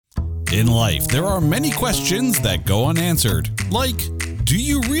In life, there are many questions that go unanswered, like, do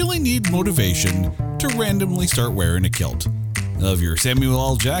you really need motivation to randomly start wearing a kilt? Of your Samuel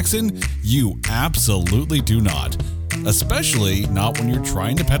L. Jackson, you absolutely do not. Especially not when you're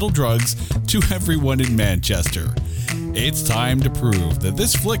trying to peddle drugs to everyone in Manchester. It's time to prove that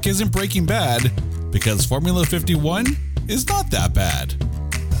this flick isn't Breaking Bad, because Formula 51 is not that bad.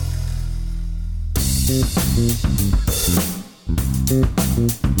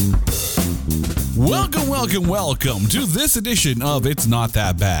 Welcome to this edition of It's Not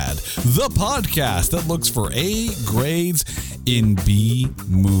That Bad, the podcast that looks for A grades in B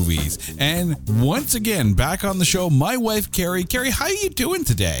movies. And once again, back on the show, my wife, Carrie. Carrie, how are you doing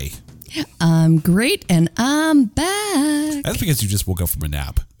today? I'm great, and I'm back. That's because you just woke up from a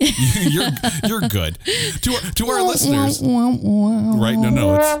nap. You're good. To our listeners, right?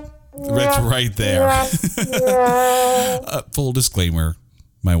 No, it's right there. Full disclaimer: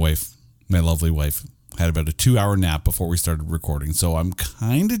 my lovely wife, had about a 2-hour nap before we started recording, so I'm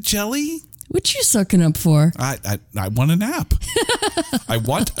kind of jelly. What you sucking up for? I want a nap. I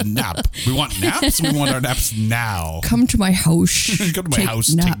want a nap. We want naps. We want our naps now. Come to my house. Go to my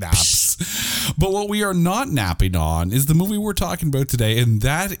house, take naps. But what we are not napping on is the movie we're talking about today, and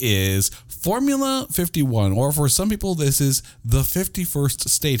that is Formula 51, or for some people, this is The 51st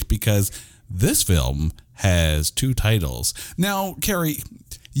State, because this film has 2 titles. Now, Carrie,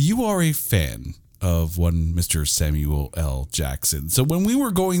 you are a fan of one Mr. Samuel L. Jackson. So when we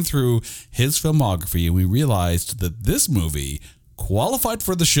were going through his filmography and we realized that this movie qualified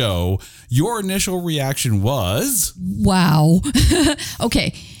for the show, your initial reaction was... Wow.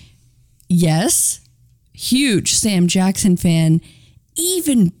 Okay. Yes. Huge Sam Jackson fan.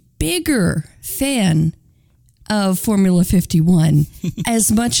 Even bigger fan of Formula 51.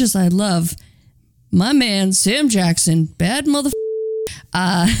 As much as I love my man, Sam Jackson, bad motherfucker.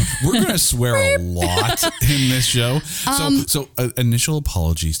 We're going to swear a lot in this show. So initial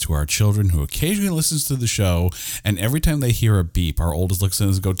apologies to our children who occasionally listens to the show, and every time they hear a beep, our oldest looks at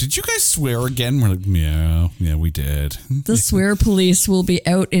us and goes, "Did you guys swear again?" We're like, yeah, we did. The swear police will be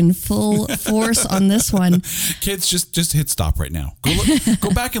out in full force on this one. Kids, just hit stop right now.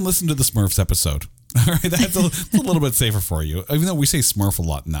 Go back and listen to the Smurfs episode. All right, that's a little bit safer for you. Even though we say Smurf a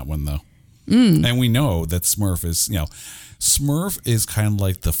lot in that one, though. And we know that Smurf is, Smurf is kind of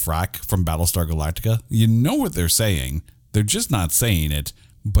like the frack from Battlestar Galactica. You know what they're saying. They're just not saying it,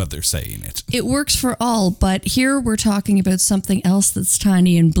 but they're saying it. It works for all, but here we're talking about something else that's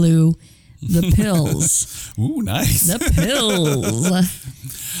tiny and blue. The pills. Ooh, nice. The pills.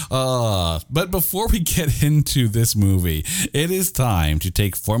 But before we get into this movie, it is time to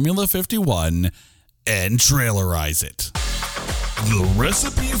take Formula 51 and trailerize it. The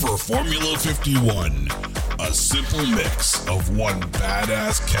recipe for Formula 51. A simple mix of one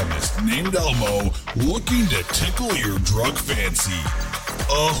badass chemist named Elmo looking to tickle your drug fancy,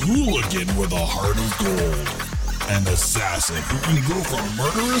 a hooligan with a heart of gold, an assassin who can go from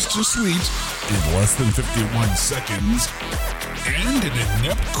murderous to sweet in less than 51 seconds, and an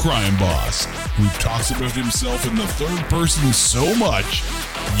inept crime boss who talks about himself in the third person so much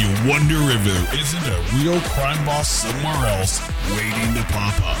you wonder if there isn't a real crime boss somewhere else waiting to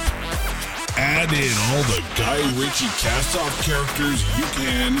pop up. Add in all the Guy Ritchie cast-off characters you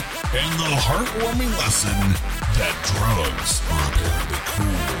can, and the heartwarming lesson that drugs are apparently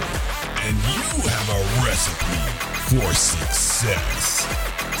cool. And you have a recipe for success.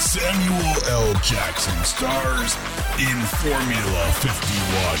 Samuel L. Jackson stars in Formula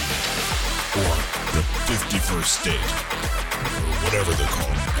 51, or the 51st State, or whatever they're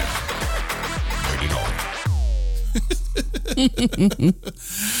calling it now. Rated R.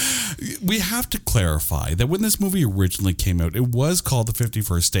 We have to clarify that when this movie originally came out, it was called The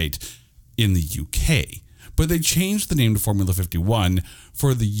 51st State in the UK. But they changed the name to Formula 51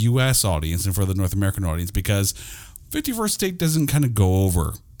 for the US audience and for the North American audience because 51st State doesn't kind of go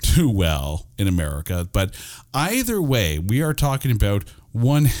over too well in America. But either way, we are talking about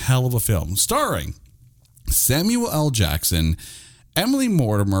one hell of a film starring Samuel L. Jackson, Emily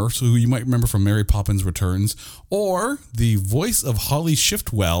Mortimer, who you might remember from Mary Poppins Returns, or the voice of Holly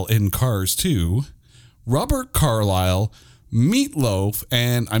Shiftwell in Cars 2, Robert Carlyle, Meatloaf,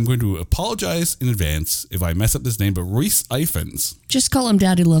 and I'm going to apologize in advance if I mess up this name, but Rhys Ifans. Just call him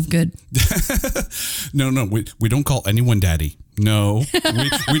Daddy Lovegood. No, we don't call anyone Daddy. No,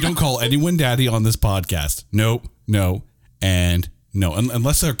 we don't call anyone Daddy on this podcast. No, and no.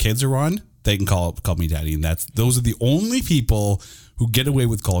 Unless our kids are on, they can call me Daddy, and those are the only people who get away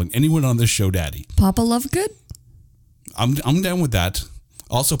with calling anyone on this show Daddy. Papa Lovegood? I'm down with that.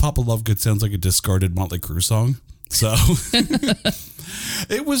 Also, Papa Lovegood sounds like a discarded Motley Crue song. So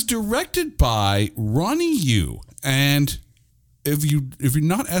it was directed by Ronnie Yu. And if you're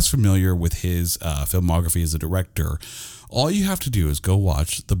not as familiar with his filmography as a director, all you have to do is go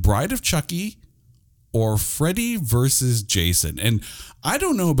watch The Bride of Chucky or Freddy versus Jason. And I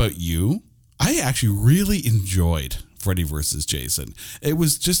don't know about you, I actually really enjoyed Freddy versus Jason. It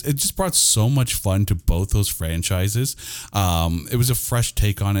just brought so much fun to both those franchises. It was a fresh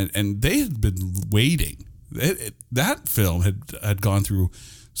take on it, and they had been waiting. That film had gone through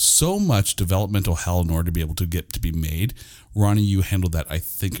so much developmental hell in order to be able to get to be made. Ronnie Yu handled that, I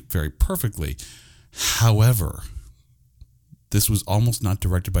think, very perfectly. However, this was almost not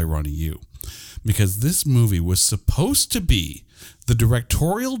directed by Ronnie Yu, because this movie was supposed to be the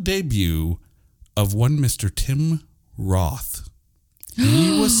directorial debut of one Mr. Tim Roth.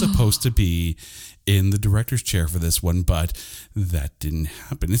 He was supposed to be in the director's chair for this one, but that didn't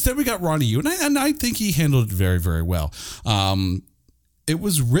happen. Instead, we got Ronnie Yu, and I think he handled it very, very well. It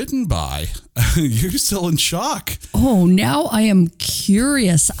was written by, you're still in shock. Oh, now I am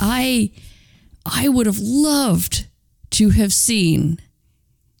curious. I would have loved to have seen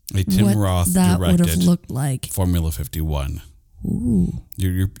Tim Roth that would have directed looked like. Formula 51. Ooh.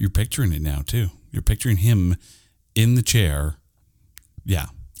 You're picturing it now, too. You're picturing him in the chair. Yeah.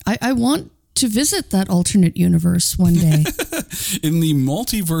 I want to visit that alternate universe one day. In the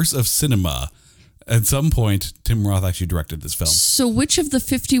multiverse of cinema, at some point, Tim Roth actually directed this film. So which of the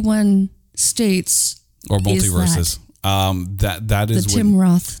 51 states Or multiverses. That is the Tim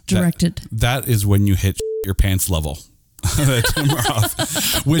Roth directed? That is when you hit your pants level. Tim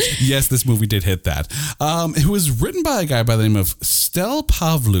Roth. Which, yes, this movie did hit that. It was written by a guy by the name of Stel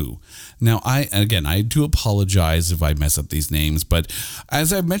Pavlou. Now, I do apologize if I mess up these names, but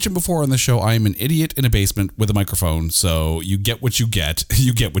as I've mentioned before on the show, I am an idiot in a basement with a microphone, so you get what you get.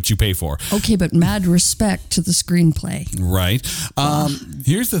 You get what you pay for. Okay, but mad respect to the screenplay. Right.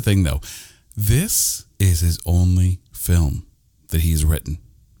 Here's the thing, though. This is his only film that he's written.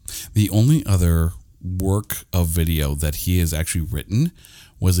 The only other work of video that he has actually written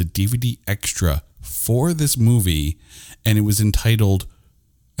was a DVD extra for this movie, and it was entitled,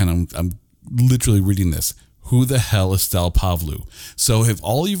 and I'm literally reading this, Who the Hell is Stel Pavlou? So if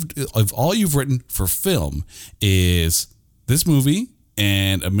all you've written for film is this movie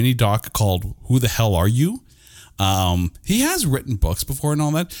and a mini doc called Who the Hell Are You? He has written books before and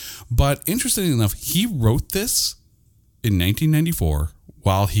all that, but interestingly enough, he wrote this in 1994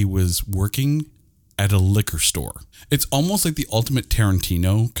 while he was working at a liquor store. It's almost like the ultimate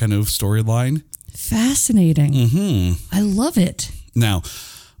Tarantino kind of storyline. Fascinating. Mm-hmm. I love it. Now,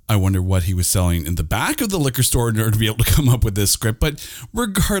 I wonder what he was selling in the back of the liquor store in order to be able to come up with this script. But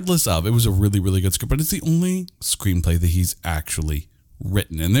regardless of, it was a really, really good script. But it's the only screenplay that he's actually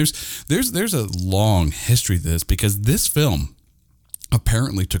written. And there's a long history to this, because this film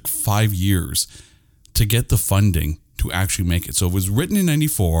apparently took 5 years to get the funding to actually make it. So it was written in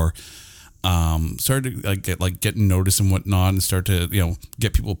 94. Started to getting notice and whatnot, and start to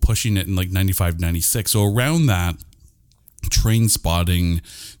get people pushing it in 95, 96. So around that Trainspotting,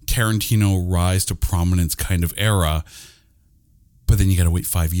 Tarantino rise to prominence kind of era. But then you got to wait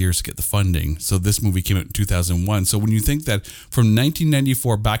 5 years to get the funding. So this movie came out in 2001. So when you think that from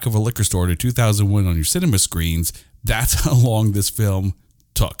 1994 back of a liquor store to 2001 on your cinema screens, that's how long this film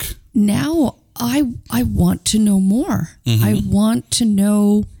took. Now I want to know more. Mm-hmm. I want to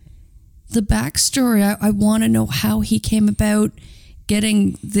know the backstory. I want to know how he came about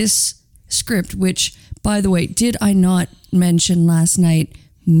getting this script, which, by the way, did I not mention last night?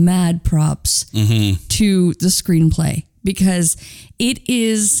 Mad props to the screenplay, because it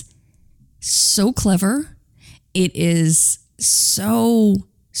is so clever. It is so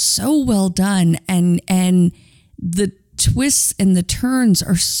well done, and the twists and the turns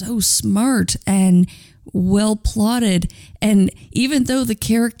are so smart and well plotted. And even though the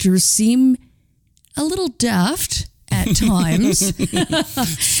characters seem a little daft at times,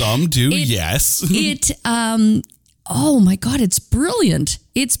 some do, yes. Oh my God, it's brilliant.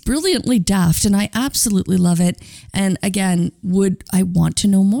 It's brilliantly daft, and I absolutely love it. And again, I want to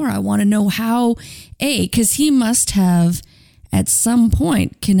know more. I want to know how, because he must have at some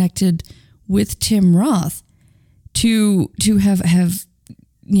point connected with Tim Roth to have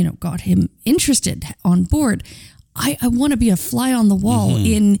got him interested, on board. I want to be a fly on the wall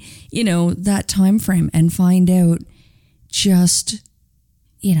in that time frame and find out just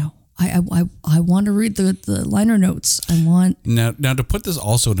I want to read the liner notes. I want now to put this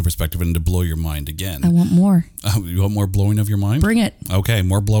also into perspective and to blow your mind again. I want more. You want more blowing of your mind? Bring it. Okay,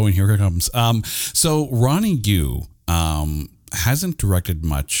 more blowing. Here it comes. So Ronnie Yu hasn't directed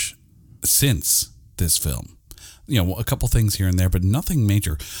much since this film. a couple things here and there, but nothing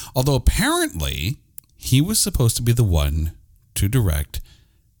major. Although apparently he was supposed to be the one to direct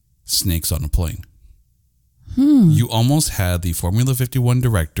Snakes on a Plane. You almost had the Formula 51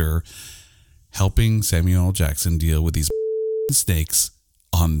 director helping Samuel L. Jackson deal with these snakes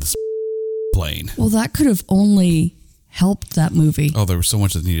on the plane. Well, that could have only helped that movie. Oh, there was so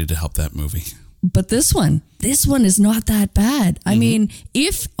much that needed to help that movie. But this one is not that bad. I mean,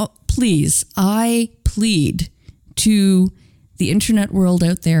 please, I plead to the internet world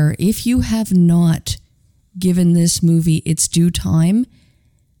out there, if you have not given this movie its due time,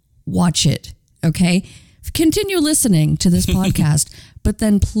 watch it, okay? Continue listening to this podcast, but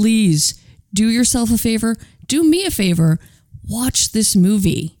then please do yourself a favor, do me a favor, watch this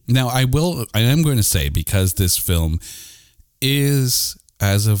movie. Now, I am going to say, because this film is,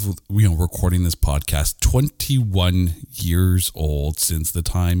 as of recording this podcast, 21 years old since the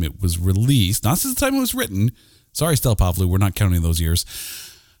time it was released, not since the time it was written. Sorry, Stella Pavlou, we're not counting those years.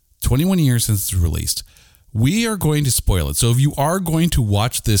 21 years since it's released. We are going to spoil it. So if you are going to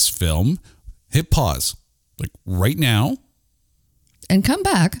watch this film, hit pause, like right now. And come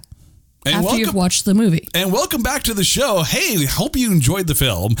back after you've watched the movie. And welcome back to the show. Hey, hope you enjoyed the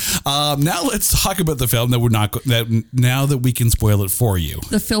film. Now let's talk about the film now that we can spoil it for you.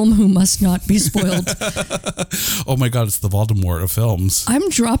 The film who must not be spoiled. Oh my God, it's the Voldemort of films. I'm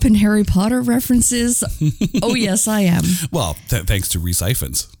dropping Harry Potter references. Oh yes, I am. Well, thanks to Rhys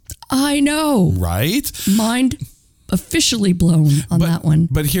Ifans. I know. Right? Mind officially blown on that one.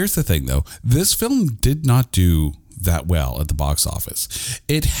 But here's the thing, though. This film did not do that well at the box office.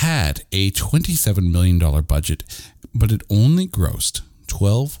 It had a $27 million budget, but it only grossed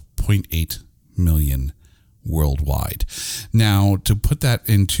 $12.8 million worldwide. Now, to put that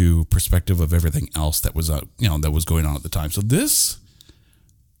into perspective of everything else that was that was going on at the time. So this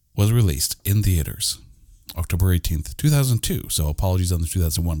was released in theaters October 18th, 2002. So apologies on the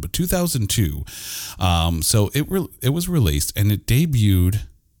 2001, but 2002. So it was released, and it debuted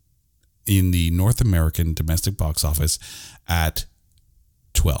in the North American domestic box office at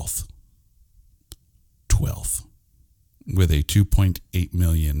 12th with a $2.8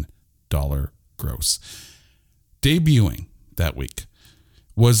 million gross. Debuting that week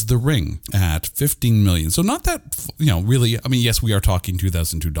was The Ring at $15 million. So not that, really, I mean, yes, we are talking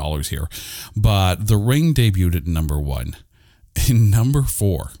 $2002 here, but The Ring debuted at number 1. In number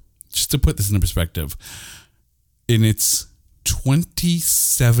 4, just to put this into perspective, in its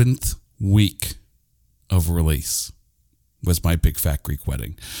 27th week of release was My Big Fat Greek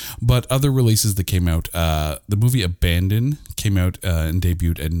Wedding. But other releases that came out, the movie Abandon came out and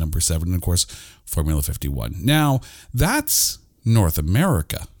debuted at number 7, and of course, Formula 51. Now, that's North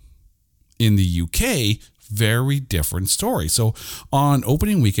America. In the UK, very different story. So on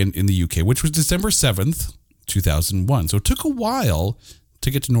opening weekend in the UK, which was December 7th, 2001, so it took a while to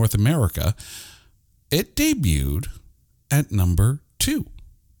get to North America, it debuted at number 2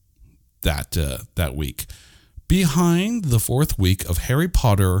 that week, behind the 4th week of Harry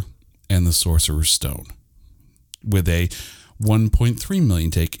Potter and the Sorcerer's Stone, with a 1.3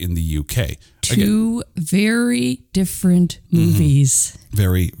 million take in the UK. Two very different movies.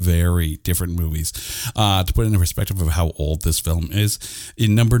 Very, very different movies. To put it in perspective of how old this film is,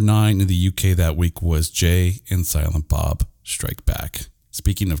 in number 9 in the UK that week was Jay and Silent Bob Strike Back.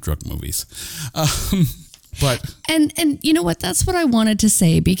 Speaking of drug movies. But and you know what? That's what I wanted to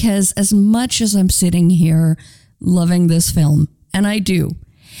say, because as much as I'm sitting here loving this film, and I do,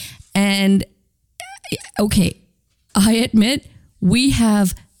 and okay, I admit we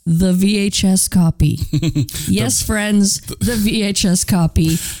have the VHS copy. Yes, friends, the VHS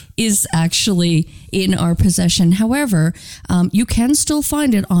copy is actually in our possession. However, you can still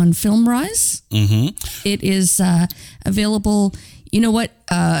find it on FilmRise. Mm-hmm. It is available. You know what?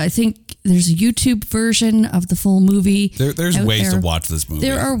 I think there's a YouTube version of the full movie. There's ways to watch this movie.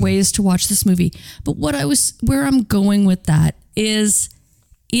 There are ways to watch this movie. But where I'm going with that is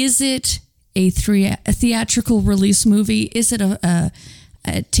it a theatrical release movie? Is it a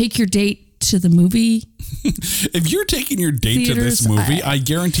take your date to the movie? If you're taking your date to this movie, I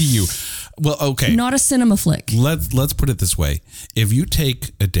guarantee you. Well, okay. Not a cinema flick. Let's put it this way. If you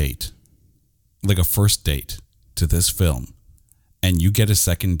take a date, like a first date, to this film, and you get a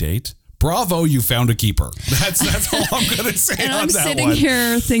second date, bravo, you found a keeper. That's all I'm going to say and on I'm that one. I'm sitting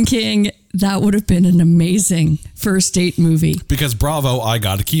here thinking that would have been an amazing first date movie. Because bravo, I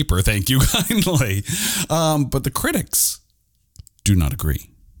got a keeper. Thank you kindly. But the critics do not agree.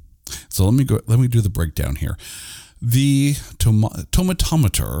 So let me do the breakdown here. The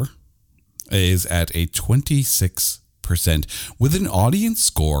tomatometer is at a 26% with an audience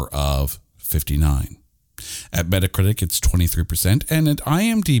score of 59. At Metacritic, it's 23%. And at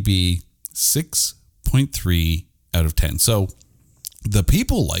IMDb, 6.3 out of 10. So the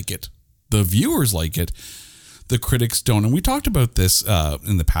people like it. The viewers like it. The critics don't. And we talked about this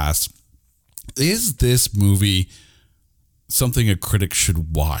in the past. Is this movie something a critic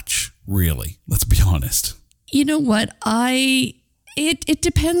should watch, really? Let's be honest. You know what? It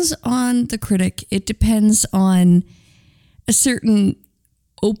depends on the critic. It depends on a certain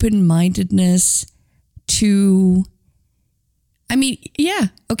open-mindedness to, I mean, yeah,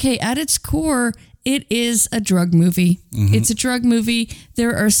 okay, at its core, it is a drug movie. Mm-hmm. It's a drug movie.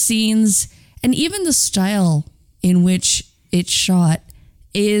 There are scenes, and even the style in which it's shot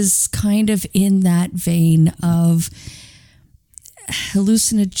is kind of in that vein of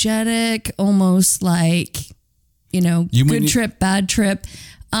hallucinogenic, almost like, good trip, bad trip.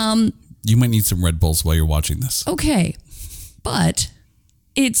 You might need some Red Bulls while you're watching this. Okay, but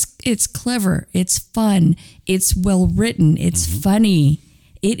it's clever. It's fun. It's well written. It's funny.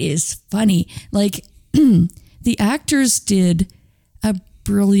 It is funny. Like the actors did a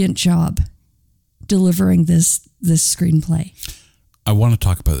brilliant job delivering this screenplay. I want to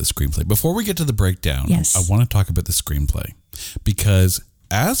talk about the screenplay. Before we get to the breakdown, yes. I want to talk about the screenplay because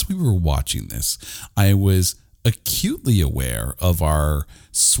as we were watching this, I was acutely aware of our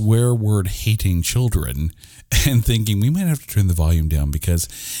swear word hating children and thinking we might have to turn the volume down because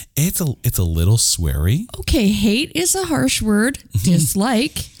it's a little sweary. Okay, hate is a harsh word.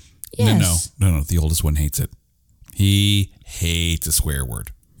 Dislike, yes. No. The oldest one hates it. He hates a swear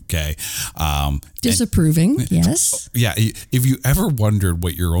word. Okay. Disapproving, yes. Yeah. If you ever wondered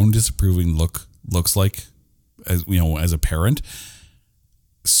what your own disapproving looks like, as a parent,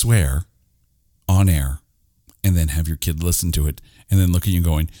 swear on air and then have your kid listen to it and then look at you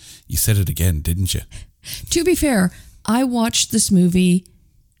going, you said it again, didn't you? To be fair, I watched this movie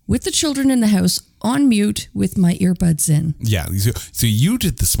with the children in the house on mute with my earbuds in. Yeah. So you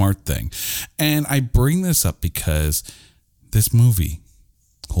did the smart thing. And I bring this up because this movie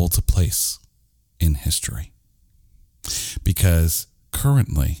holds a place in history. Because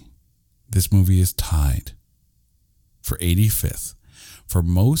currently, this movie is tied for 85th for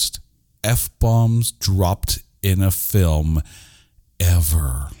most F-bombs dropped in a film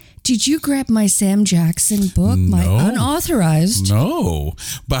ever. Did you grab my Sam Jackson book, my unauthorized? No.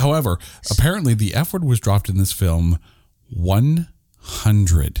 But however, apparently the F word was dropped in this film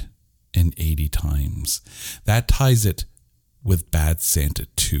 180 times. That ties it with Bad Santa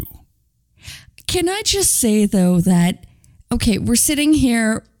 2. Can I just say, though, that, okay, we're sitting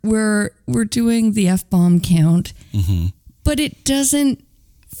here, we're doing the F-bomb count, but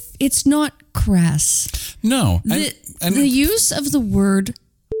it's not crass. No. The use of the word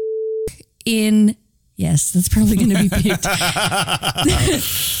in, yes, that's probably going to be picked.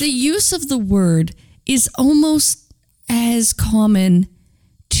 The use of the word is almost as common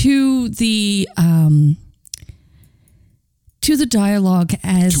to the dialogue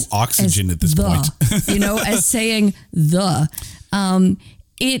as to oxygen as at this point. As saying the.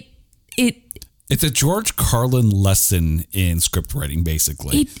 It's a George Carlin lesson in script writing,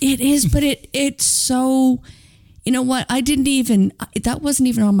 basically. It is, but it's so. You know what? That wasn't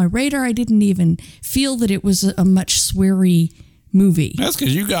even on my radar. I didn't even feel that it was a much sweary movie. That's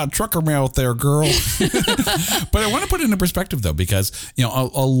because you got trucker mouth there, girl. But I want to put it into perspective, though, because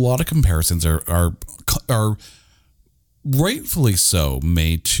a lot of comparisons are rightfully so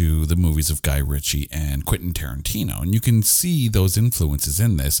made to the movies of Guy Ritchie and Quentin Tarantino, and you can see those influences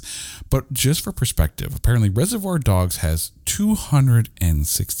in this. But just for perspective, apparently Reservoir Dogs has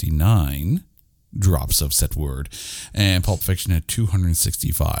 269 drops of said word, and Pulp Fiction had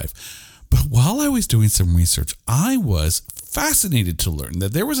 265. But while I was doing some research, I was fascinated to learn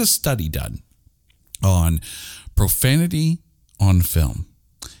that there was a study done on profanity on film,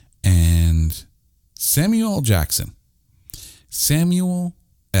 and Samuel L. Jackson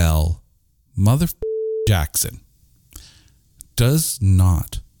does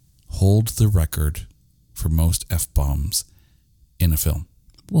not hold the record for most F-bombs in a film.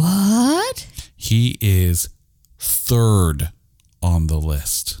 What? He is third on the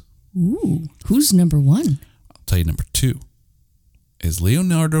list. Ooh, who's number one? I'll tell you number two is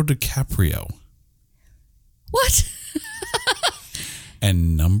Leonardo DiCaprio. What?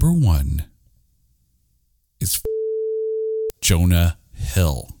 And number one is Jonah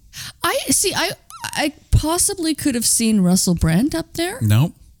Hill. I possibly could have seen Russell Brand up there.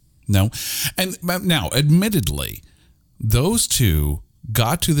 No. And now, admittedly, those two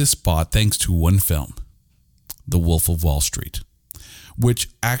got to this spot thanks to one film, The Wolf of Wall Street, which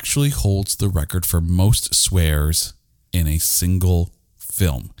actually holds the record for most swears in a single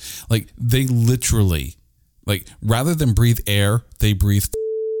film. Like, they literally Like, rather than breathe air, they breathe.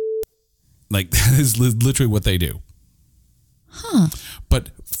 Like, that is literally what they do. Huh.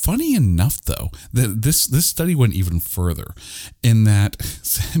 But funny enough, though, that this study went even further in that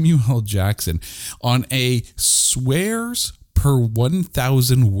Samuel L. Jackson, on a swears per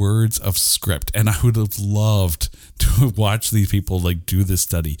 1,000 words of script, and I would have loved to watch these people like do this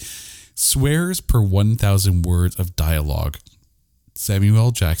study, swears per 1,000 words of dialogue, Samuel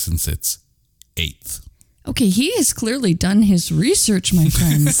L. Jackson sits 8th. Okay, he has clearly done his research, my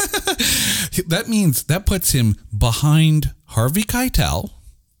friends. That means that puts him behind Harvey Keitel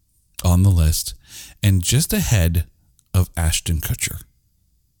on the list and just ahead of Ashton Kutcher.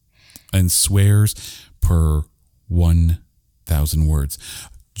 And swears per 1,000 words.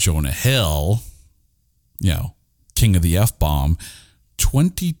 Jonah Hill, king of the F-bomb,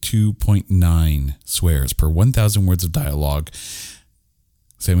 22.9 swears per 1,000 words of dialogue.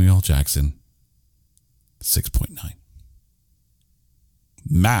 Samuel L. Jackson, 6.9.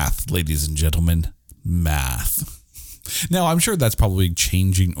 Math, ladies and gentlemen, math. Now, I'm sure that's probably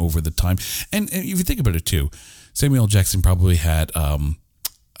changing over the time. And if you think about it, too, Samuel L. Jackson probably had some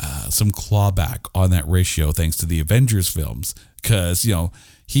clawback on that ratio thanks to the Avengers films because,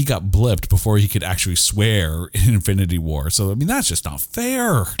 he got blipped before he could actually swear in Infinity War. So, I mean, that's just not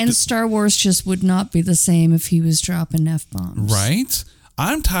fair. And Star Wars just would not be the same if he was dropping F-bombs. Right?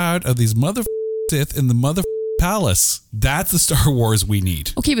 I'm tired of these mother Sith in the mother palace. That's the Star Wars we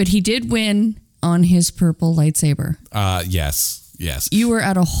need. Okay, but he did win on his purple lightsaber. Yes. You were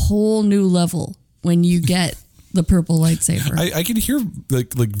at a whole new level when you get the purple lightsaber. I can hear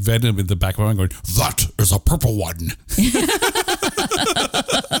like Venom in the back of my mind going, "That is a purple one."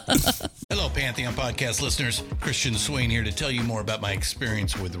 Hello, Pantheon Podcast listeners. Christian Swain here to tell you more about my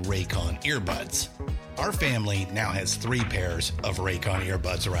experience with Raycon earbuds. Our family now has 3 pairs of Raycon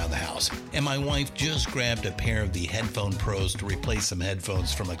earbuds around the house, and my wife just grabbed a pair of the Headphone Pros to replace some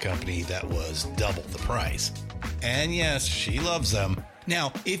headphones from a company that was double the price. And yes, she loves them.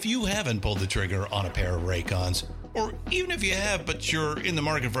 Now, if you haven't pulled the trigger on a pair of Raycons, or even if you have but you're in the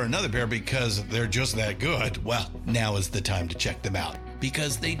market for another pair because they're just that good, well, now is the time to check them out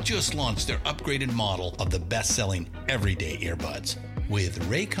because they just launched their upgraded model of the best-selling everyday earbuds. With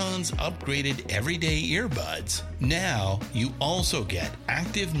Raycon's upgraded everyday earbuds, now you also get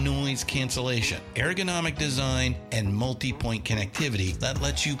active noise cancellation, ergonomic design, and multi-point connectivity that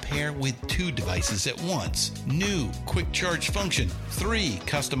lets you pair with 2 devices at once. New quick charge function, 3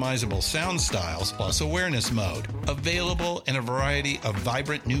 customizable sound styles, plus awareness mode. Available in a variety of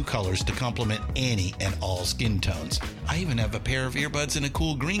vibrant new colors to complement any and all skin tones. I even have a pair of earbuds in a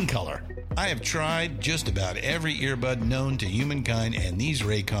cool green color. I have tried just about every earbud known to humankind, and these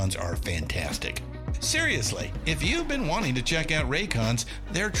Raycons are fantastic. Seriously, if you've been wanting to check out Raycons,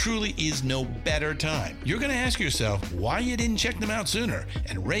 there truly is no better time. You're going to ask yourself why you didn't check them out sooner,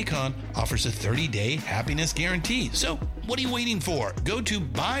 and Raycon offers a 30-day happiness guarantee. So what are you waiting for? Go to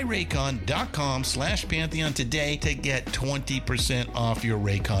buyraycon.com/Pantheon today to get 20% off your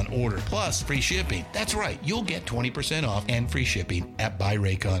Raycon order, plus free shipping. That's right, you'll get 20% off and free shipping at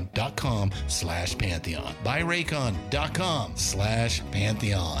buyraycon.com/Pantheon.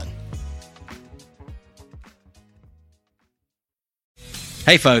 buyraycon.com/Pantheon.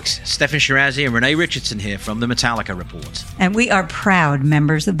 Hey folks, Stefan Shirazi and Renee Richardson here from the Metallica Report. And we are proud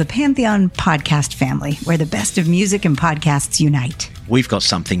members of the Pantheon podcast family, where the best of music and podcasts unite. We've got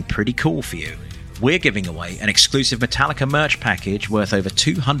something pretty cool for you. We're giving away an exclusive Metallica merch package worth over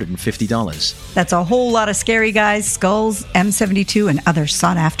 $250. That's a whole lot of Scary Guys, skulls, M72, and other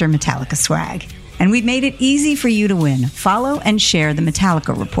sought-after Metallica swag. And we've made it easy for you to win. Follow and share the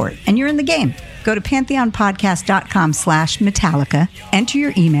Metallica Report, and you're in the game. Go to pantheonpodcast.com/Metallica, enter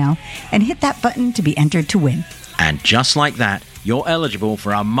your email, and hit that button to be entered to win. And just like that, you're eligible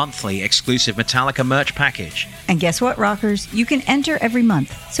for our monthly exclusive Metallica merch package. And guess what, rockers? You can enter every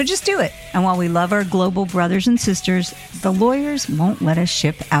month, so just do it. And while we love our global brothers and sisters, the lawyers won't let us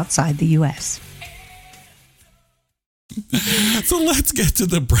ship outside the U.S. So let's get to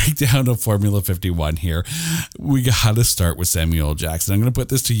the breakdown of Formula 51 here. We got to start with Samuel L. Jackson. I'm going to put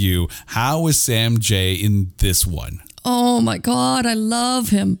this to you. How is Sam J in this one? Oh my God, I love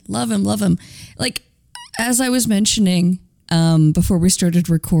him. Love him. Like, as I was mentioning before we started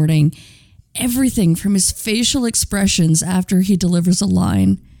recording, everything from his facial expressions after he delivers a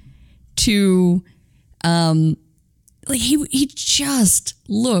line to like he just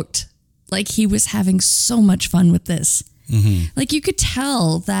looked like he was having so much fun with this. Mm-hmm. Like, you could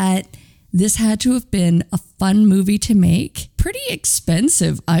tell that this had to have been a fun movie to make, pretty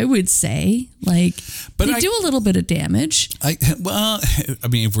expensive, I would say. Like, But they do a little bit of damage. I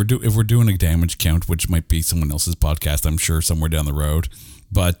mean, if we're doing a damage count, which might be someone else's podcast, I'm sure somewhere down the road.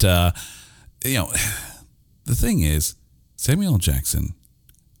 But the thing is, Samuel L. Jackson,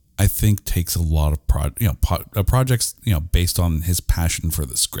 I think, takes a lot of projects, based on his passion for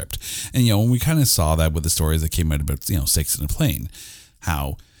the script. And when we kind of saw that with the stories that came out about Snakes in a Plane,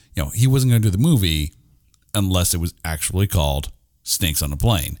 how he wasn't going to do the movie unless it was actually called Snakes on a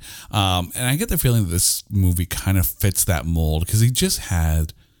Plane. And I get the feeling that this movie kind of fits that mold because he just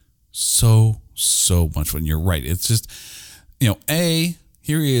had so much fun. You're right. It's just,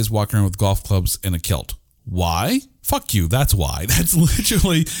 here he is walking around with golf clubs and a kilt. Why? Fuck you. That's why. That's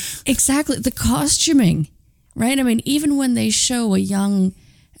literally. Exactly. The costuming, right? I mean, even when they show a young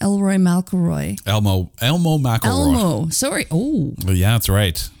Elmo McElroy. Elmo. Sorry. Oh. Yeah, that's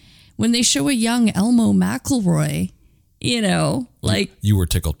right. When they show a young Elmo McElroy, like. You were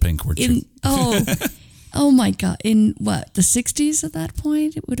tickled pink, weren't you? Oh my God. In what? The 60s at that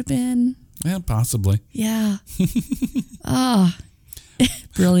point? It would have been. Yeah, possibly. Yeah.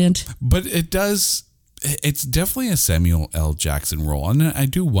 Brilliant. But it's definitely a Samuel L. Jackson role. And I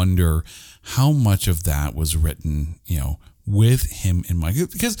do wonder how much of that was written, with him in mind.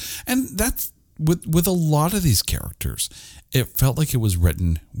 And that's with a lot of these characters, it felt like it was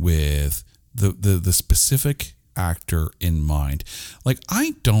written with the specific actor in mind. Like,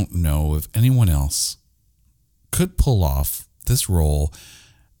 I don't know if anyone else could pull off this role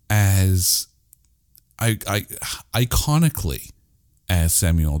as iconically as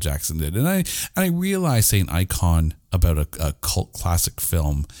Samuel L. Jackson did. And I realize saying icon about a cult classic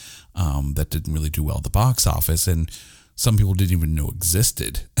film that didn't really do well at the box office, and some people didn't even know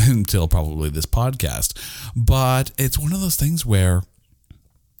existed until probably this podcast. But it's one of those things where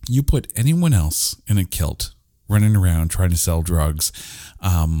you put anyone else in a kilt running around trying to sell drugs,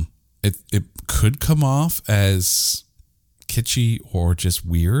 it could come off as kitschy or just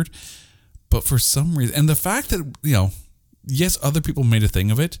weird. But for some reason, and the fact that, yes, other people made a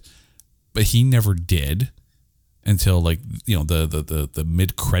thing of it, but he never did until the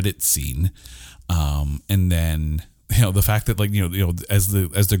mid-credit scene. And then, the fact that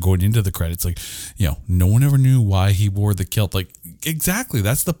as they're going into the credits, no one ever knew why he wore the kilt. Like, exactly.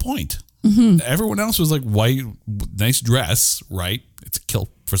 That's the point. Mm-hmm. Everyone else was like, white, nice dress, right? It's a kilt,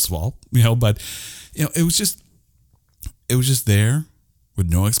 first of all, but it was just there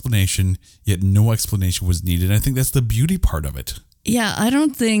with no explanation, yet no explanation was needed. I think that's the beauty part of it. Yeah, I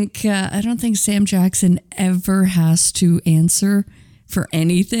don't think Sam Jackson ever has to answer for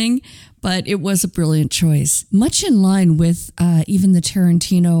anything, but it was a brilliant choice. Much in line with even the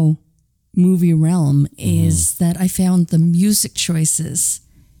Tarantino movie realm is that I found the music choices,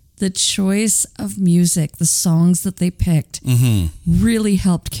 the choice of music, the songs that they picked really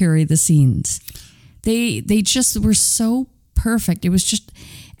helped carry the scenes. They just were so perfect. It was just,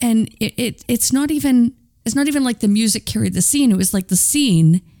 and it's not even like the music carried the scene. It was like the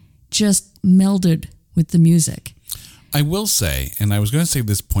scene just melded with the music. I will say, and I was going to save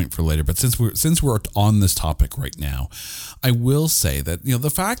this point for later, but since we're on this topic right now, I will say that the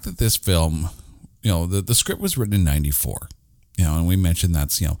fact that this film, the script was written in '94, and we mentioned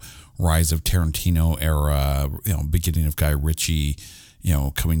that's rise of Tarantino era, beginning of Guy Ritchie,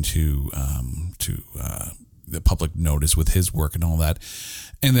 coming to the public notice with his work and all that,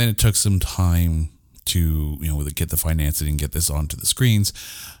 and then it took some time to get the financing and get this onto the screens.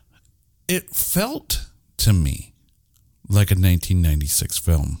 It felt to me like a 1996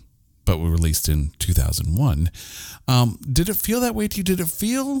 film, but we released in 2001. Did it feel that way to you? Did it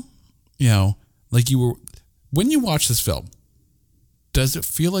feel, like you were, when you watch this film, does it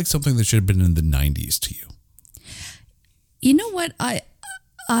feel like something that should have been in the 90s to you? You know what? I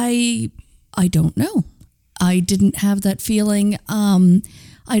don't know. I didn't have that feeling.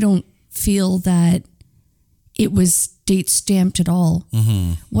 I don't feel that it was date stamped at all.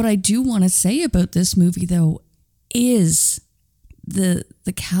 Mm-hmm. What I do want to say about this movie, though, is the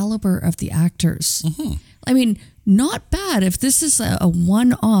caliber of the actors. Mm-hmm. I mean, not bad if this is a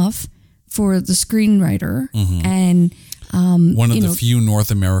one-off for the screenwriter and one of the few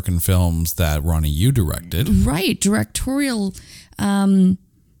North American films that Ronnie Yu directed. Right, directorial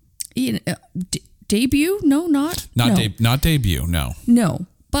debut? No, not debut. No,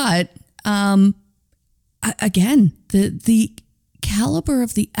 but again, the caliber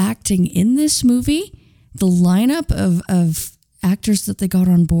of the acting in this movie, the lineup of actors that they got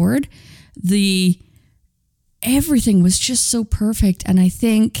on board, everything was just so perfect. And I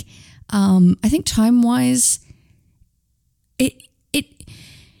think time-wise, it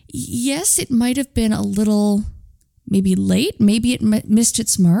might have been a little maybe late. Maybe it missed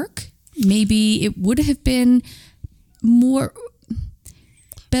its mark. Maybe it would have been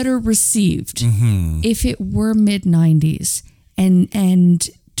better received if it were mid-90s and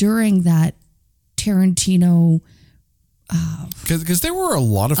during that Tarantino. Because there were a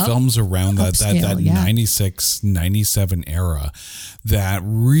lot of films around that 96, 97 era that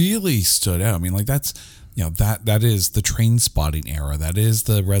really stood out. I mean, like that is the Train Spotting era. That is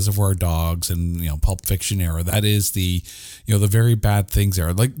the Reservoir Dogs and Pulp Fiction era. That is the the Very Bad Things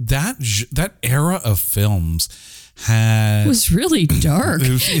era. Like that era of films was really dark.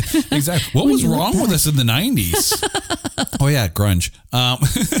 Exactly. What was wrong with us in the 90s? Oh yeah, grunge.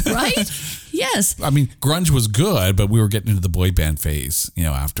 Right? Yes. I mean, grunge was good, but we were getting into the boy band phase,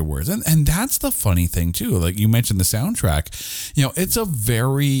 afterwards. And that's the funny thing too. Like you mentioned the soundtrack, it's a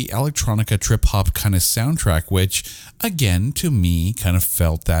very electronica trip hop kind of soundtrack, which again, to me kind of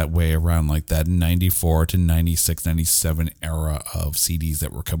felt that way around like that 94 to 96, 97 era of CDs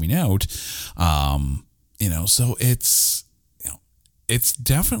that were coming out. So it's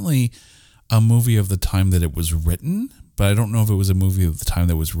definitely a movie of the time that it was written, but I don't know if it was a movie of the time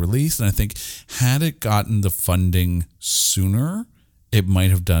that was released. And I think had it gotten the funding sooner, it might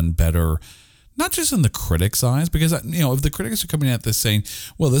have done better, not just in the critics' eyes, because, if the critics are coming at this saying,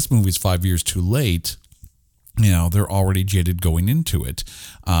 well, this movie's 5 years too late, they're already jaded going into it.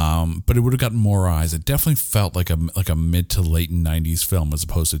 But it would have gotten more eyes. It definitely felt like a mid to late 90s film as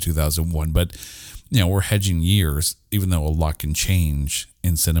opposed to 2001. But, we're hedging years, even though a lot can change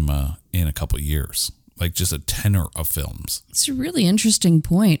in cinema in a couple of years, like just a tenor of films. It's a really interesting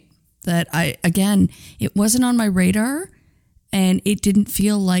point that it wasn't on my radar and it didn't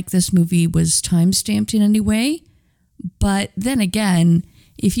feel like this movie was time-stamped in any way. But then again,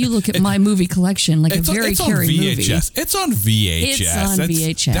 if you look at my movie collection, like it's on VHS. It's on VHS. It's on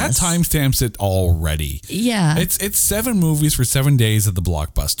VHS. That timestamps it already. Yeah. It's 7 movies for 7 days at the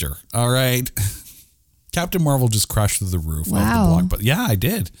Blockbuster. All right. Captain Marvel just crashed through the roof of the Blockbuster. Yeah, I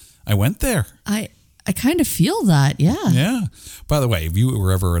did. I went there. I kind of feel that. Yeah. Yeah. By the way, if you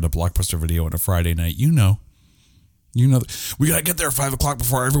were ever at a Blockbuster Video on a Friday night, we got to get there at 5 o'clock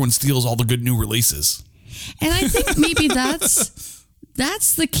before everyone steals all the good new releases. And I think maybe that's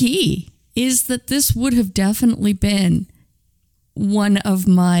the key, is that this would have definitely been one of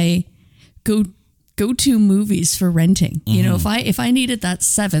my go-to movies for renting. If I needed that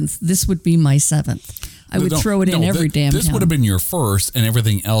 7th, this would be my 7th. I would throw it in every damn This town. would have been your first, and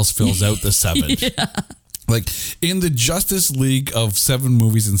everything else fills out the 7th. Yeah. Like in the Justice League of 7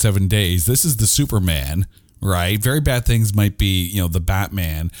 movies in 7 days, this is the Superman, right? Very Bad Things might be, the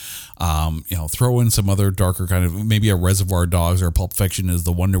Batman. Throw in some other darker kind of, maybe a Reservoir Dogs or a Pulp Fiction is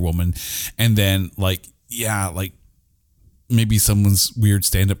the Wonder Woman. And then maybe someone's weird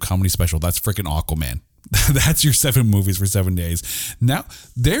stand-up comedy special. That's freaking Aquaman. That's your 7 movies for 7 days. Now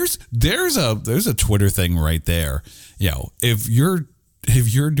there's a Twitter thing right there. If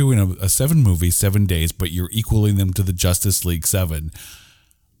you're doing a 7 movie, 7 days, but you're equaling them to the Justice League 7,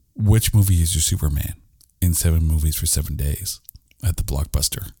 which movie is your Superman in 7 movies for 7 days at the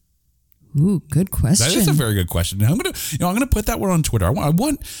Blockbuster? Ooh, good question. That is a very good question. I'm gonna put that one on Twitter. I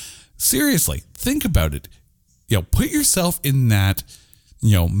want seriously, think about it. Put yourself in that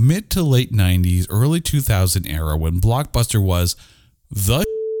mid to late 90s, early 2000 era when Blockbuster was the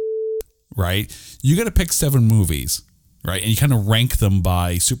right. You got to pick 7 movies, right, and you kind of rank them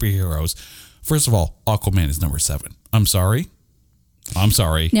by superheroes. First of all, Aquaman is number 7. I'm sorry.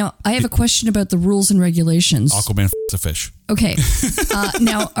 Now, I have a question about the rules and regulations. Aquaman a fish. Okay.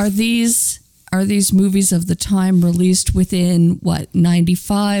 Now, are these movies of the time released within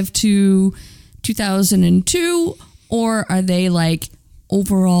 95 to 2002, or are they like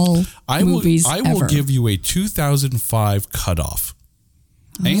overall movies I will give you a 2005 cutoff.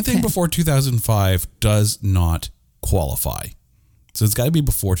 Anything before 2005 does not qualify. So it's got to be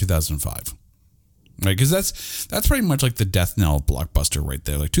before 2005. Right, because that's pretty much like the death knell of Blockbuster right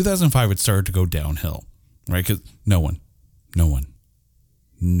there. Like 2005, it started to go downhill, right? Because no one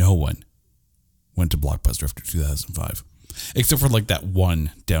went to Blockbuster after 2005, except for like that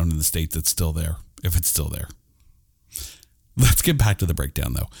one down in the States that's still there, if it's still there. Let's get back to the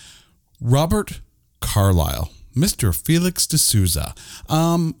breakdown though. Robert Carlyle, Mr. Felix de Souza.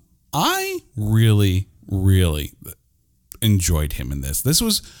 I really enjoyed him in this. This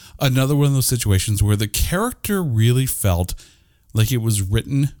was another one of those situations where the character really felt like it was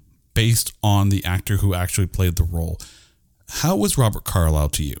written based on the actor who actually played the role. How was Robert Carlyle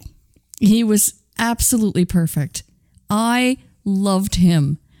to you? He was absolutely perfect. I loved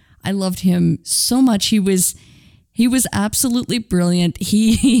him. I loved him so much. He was absolutely brilliant.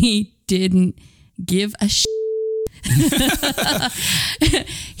 He didn't give a shit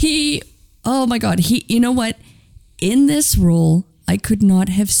Oh my God. You know what? In this role, I could not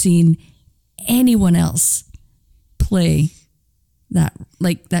have seen anyone else play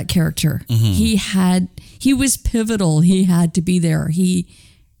that character. He was pivotal. He had to be there. He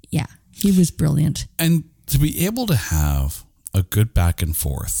was brilliant. And to be able to have a good back and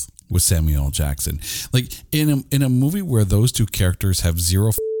forth with Samuel L. Jackson, like in a movie where those two characters have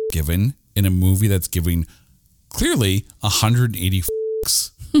zero given, in a movie that's giving clearly 180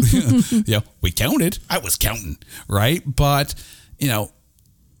 we counted. I was counting, right? But,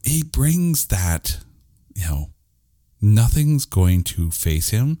 he brings that, nothing's going to face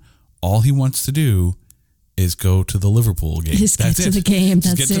him. All he wants to do is go to the Liverpool game. Just get to the game.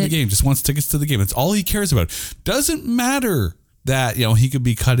 Just get to the game. Just wants tickets to the game. That's all he cares about. Doesn't matter that, he could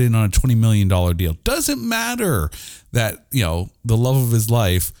be cut in on a $20 million deal. Doesn't matter that, the love of his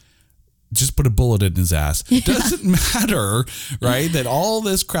life just put a bullet in his ass. Doesn't matter, right? That all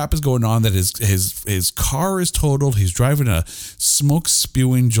this crap is going on, that his car is totaled. He's driving a smoke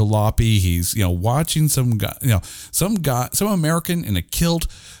spewing jalopy. He's, watching some American in a kilt,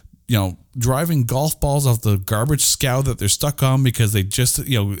 driving golf balls off the garbage scow that they're stuck on because they just,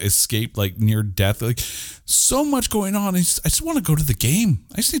 escaped like near death. Like so much going on. I just want to go to the game.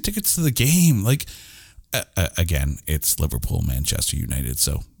 I just need tickets to the game. Like, again, it's Liverpool, Manchester United.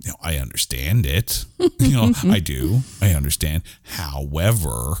 So, I understand it. I do. I understand.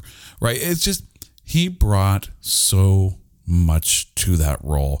 However, right. It's just, he brought so much to that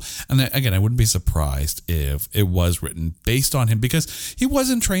role. And again, I wouldn't be surprised if it was written based on him, because he was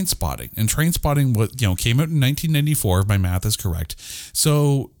in Trainspotting, and Trainspotting was, came out in 1994, if my math is correct.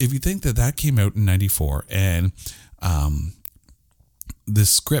 So if you think that came out in 94 and the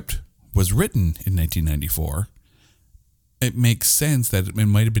script was written in 1994, it makes sense that it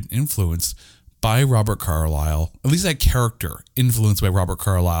might have been influenced by Robert Carlyle, at least that character influenced by Robert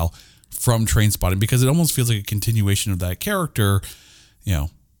Carlyle from Trainspotting, because it almost feels like a continuation of that character,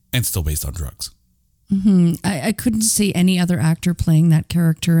 and still based on drugs. Mm-hmm. I couldn't see any other actor playing that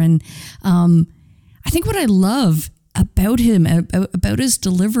character. And I think what I love about him, about his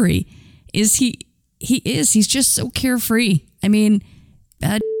delivery, is he's just so carefree. I mean,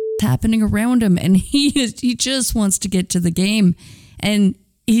 bad happening around him, and he just wants to get to the game, and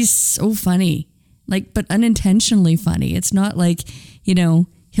he's so funny, but unintentionally funny. It's not like,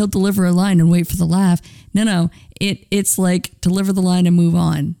 he'll deliver a line and wait for the laugh. No, it's like deliver the line and move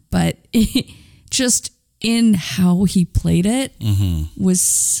on. But just in how he played it was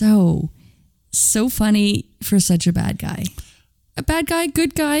so funny for such a bad guy. A bad guy,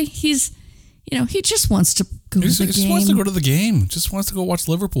 good guy. He's, he just wants to go to the game. He just wants to go to the game. Just wants to go watch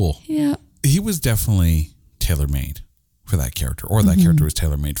Liverpool. Yeah. He was definitely tailor-made for that character, or that character was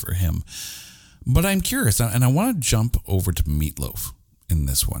tailor-made for him. But I'm curious, and I want to jump over to Meatloaf in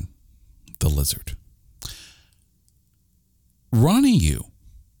this one, the lizard. Ronnie Yu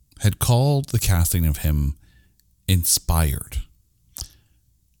had called the casting of him inspired.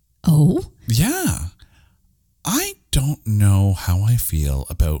 Oh? Yeah. I don't know how I feel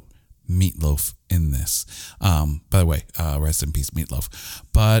about Meatloaf in this. By the way, rest in peace, Meatloaf.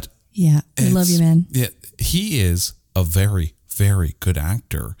 But yeah, I love you, man. Yeah, he is a very, very good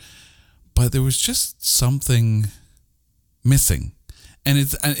actor, but there was just something missing, and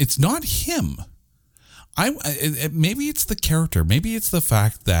it's not him. Maybe it's the character. Maybe it's the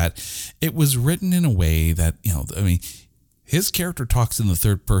fact that it was written in a way that, his character talks in the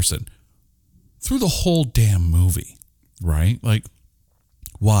third person through the whole damn movie, right? Like,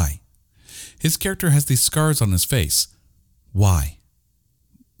 why? His character has these scars on his face. Why?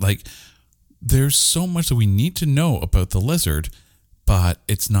 Like, there's so much that we need to know about the lizard, but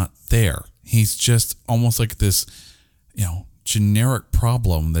it's not there. He's just almost like this, generic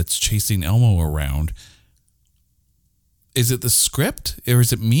problem that's chasing Elmo around. Is it the script, or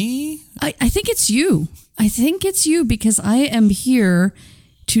is it me? I think it's you. I think it's you, because I am here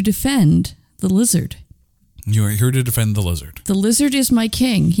to defend the lizard. You are here to defend the lizard. The lizard is my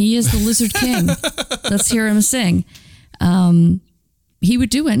king. He is the lizard king. Let's hear him sing. He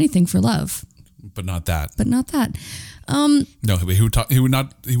would do anything for love, but not that. No, he would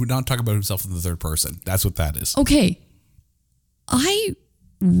not talk about himself in the third person. That's what that is. Okay, I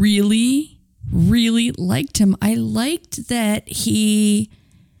really, really liked him. I liked that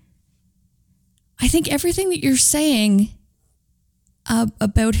I think everything that you're saying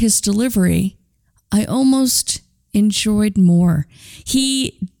about his delivery, I almost enjoyed more.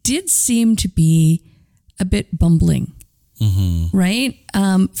 He did seem to be a bit bumbling, right?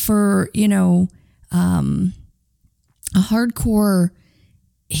 For, a hardcore,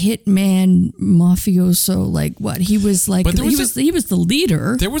 hitman mafioso, like what he was like. But He was the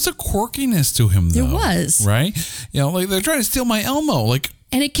leader. There was a quirkiness to him, though. There was, right? Like they're trying to steal my Elmo, like,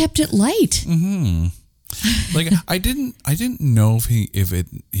 and it kept it light. like I didn't know if he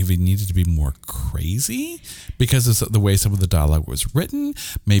needed to be more crazy because of the way some of the dialogue was written.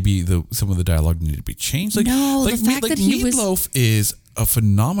 Maybe some of the dialogue needed to be changed. Like, no, the fact that he Meatloaf is a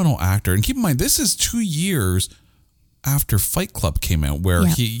phenomenal actor, and keep in mind this is 2 years after Fight Club came out, where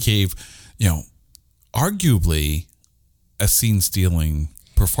he gave, arguably a scene-stealing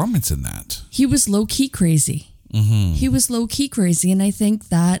performance in that. He was low-key crazy. He was low-key crazy, and I think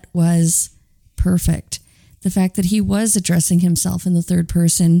that was perfect. The fact that he was addressing himself in the third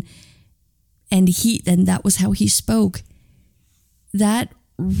person, and that was how he spoke, that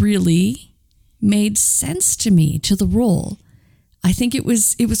really made sense to me, to the role. I think it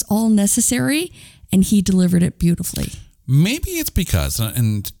was all necessary, and he delivered it beautifully. Maybe it's because,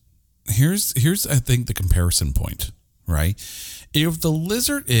 and here's I think the comparison point, right? If the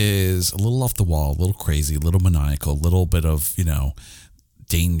lizard is a little off the wall, a little crazy, a little maniacal, a little bit of,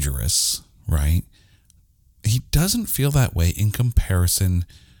 dangerous, right? He doesn't feel that way in comparison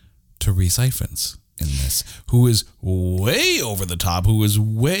to Rhys Ifans in this, who is way over the top, who is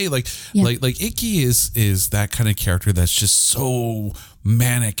way like Icky is that kind of character that's just so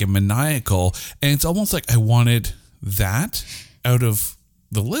manic and maniacal, and it's almost like I wanted that out of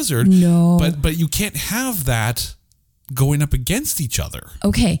the lizard. No, but you can't have that going up against each other.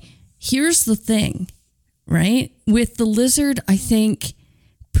 Okay, here's the thing, right? With the lizard, I think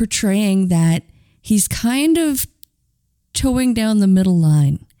portraying that he's kind of towing down the middle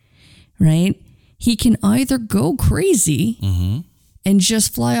line, right? He can either go crazy and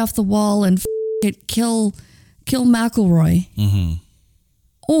just fly off the wall and kill McElroy,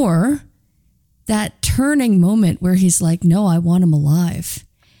 or that turning moment where he's like, no, I want him alive.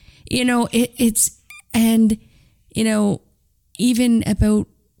 Even about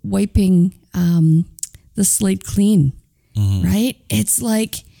wiping the slate clean, right? It's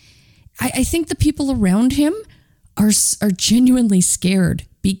like, I think the people around him are genuinely scared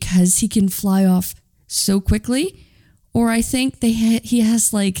because he can fly off so quickly, or I think he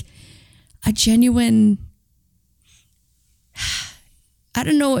has like a genuine. I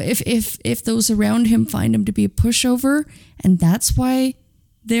don't know if those around him find him to be a pushover, and that's why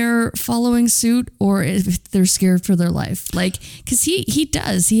they're following suit, or if they're scared for their life. Like, because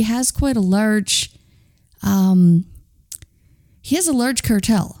he has quite a large, he has a large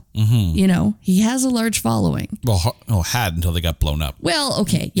cartel. He has a large following. Well, had until they got blown up. Well,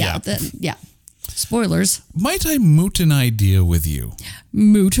 okay, yeah. Spoilers. Might I moot an idea with you?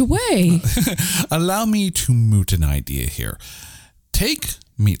 Moot away. Allow me to moot an idea here. Take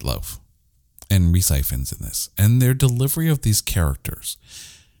Meatloaf and Rhys Ifans in this, and their delivery of these characters.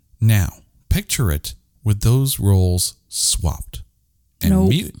 Now, picture it with those roles swapped. And,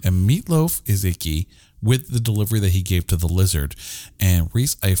 and Meatloaf is Icky with the delivery that he gave to the lizard, and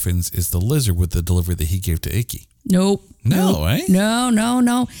Rhys Ifans is the lizard with the delivery that he gave to Icky. Nope. No, eh?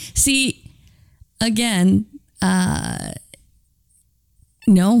 No. See, again,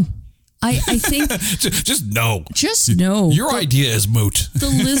 no. I think just no. Just no. Your idea is moot.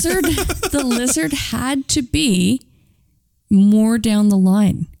 The lizard had to be more down the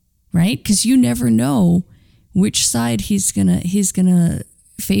line, right? Because you never know which side he's gonna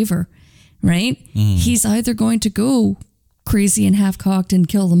favor, right? He's either going to go crazy and half-cocked and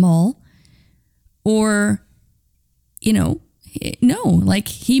kill them all, or no, like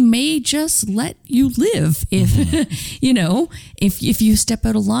he may just let you live if if you step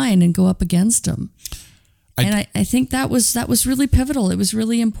out of line and go up against him. I think that was really pivotal. It was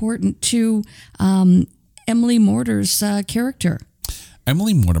really important to Emily Mortimer's character.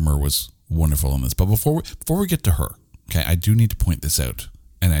 Emily Mortimer was wonderful in this, but before we get to her, okay, I do need to point this out,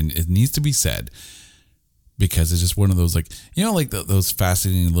 and it needs to be said because it's just one of those those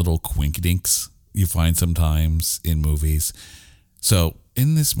fascinating little quinkydinks you find sometimes in movies. So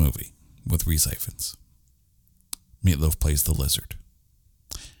in this movie with Rhys Ifans, Meatloaf plays the lizard.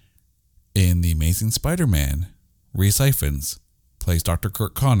 In The Amazing Spider-Man, Rhys Ifans plays Dr.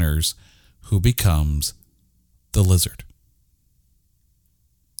 Kirk Connors, who becomes the lizard.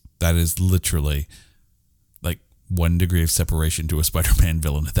 That is literally like 1 degree of separation to a Spider-Man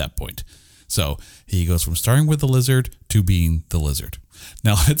villain at that point. So he goes from starring with the lizard to being the lizard.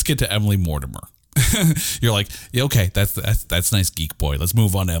 Now let's get to Emily Mortimer. You're like, yeah, okay, that's nice, geek boy. Let's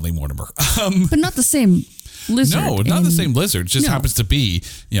move on to Emily Mortimer. But not the same lizard. No, not the same lizard. It just happens to be,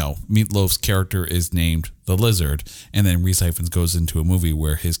 Meatloaf's character is named the lizard, and then Rhys Ifans goes into a movie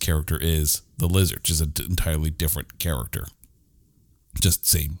where his character is the lizard, just an entirely different character. Just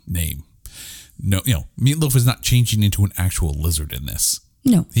same name. No, Meatloaf is not changing into an actual lizard in this.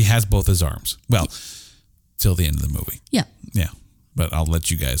 No. He has both his arms. Well, till the end of the movie. Yeah. Yeah. But I'll let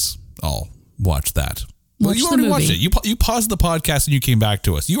you guys all watch that. Watch you the already movie. watched it. You paused the podcast and you came back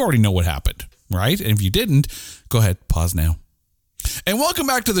to us. You already know what happened, right? And if you didn't, go ahead, pause now. And welcome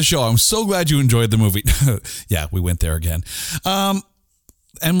back to the show. I'm so glad you enjoyed the movie. Yeah, we went there again.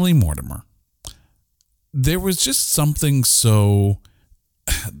 Emily Mortimer. There was just something so...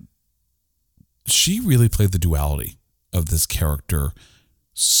 She really played the duality of this character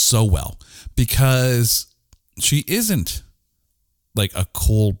so well, because she isn't like a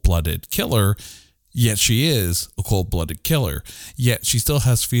cold-blooded killer, yet she is a cold-blooded killer. Yet she still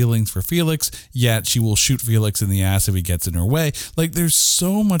has feelings for Felix, yet she will shoot Felix in the ass if he gets in her way. Like, there's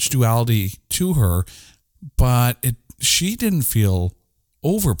so much duality to her, but she didn't feel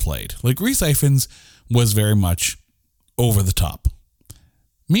overplayed. Like, Rhys Ifans was very much over the top.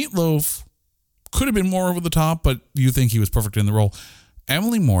 Meatloaf could have been more over the top, but you think he was perfect in the role.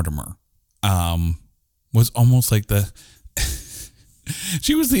 Emily Mortimer was almost like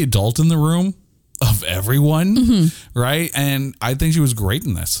she was the adult in the room of everyone, right? And I think she was great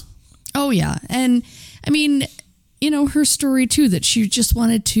in this. Oh, yeah. And I mean, her story too, that she just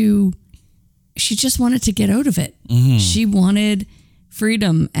wanted to get out of it. Mm-hmm. She wanted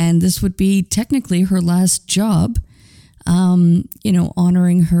freedom, and this would be technically her last job.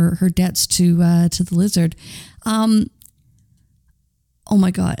 Honoring her debts to the lizard. Oh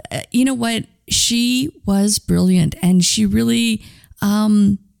my God. You know what? She was brilliant, and she really,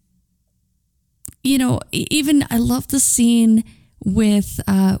 even I love the scene with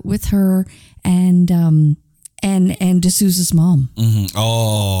her and D'Souza's mom. Mm-hmm.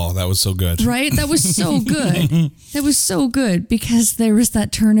 Oh, that was so good. Right? That was so good. That was so good, because there was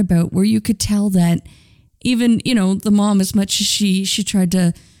that turnabout where you could tell that even, the mom, as much as she tried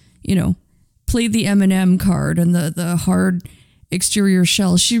to, play the M&M card and the hard exterior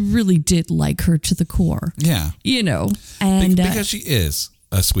shell, she really did like her to the core. Yeah. And because she is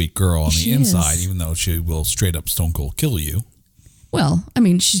a sweet girl on the inside, even though she will straight up stone cold kill you. Well, I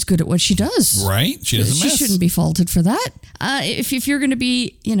mean, she's good at what she does. Right? She doesn't miss. She shouldn't be faulted for that. If you're going to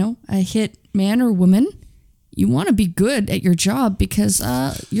be, a hit man or woman, you want to be good at your job, because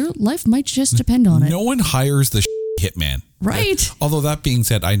your life might just depend on it. No one hires the hitman. Right. Although that being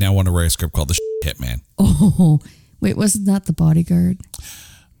said, I now want to write a script called the hitman. Oh, wait, wasn't that The Bodyguard?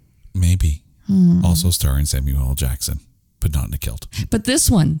 Maybe. Also starring Samuel L. Jackson, but not in a kilt. But this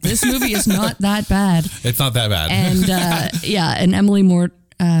movie is not that bad. It's not that bad. And and Emily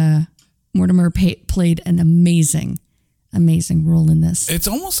Mortimer played an amazing role in this. It's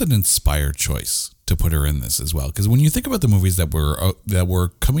almost an inspired choice to put her in this as well, because when you think about the movies that were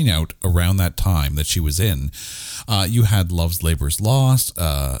coming out around that time that she was in, you had Love's Labor's Lost,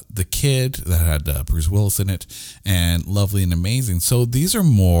 The Kid that had Bruce Willis in it, and Lovely and Amazing. So these are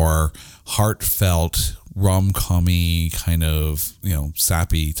more heartfelt, rom-com-y kind of,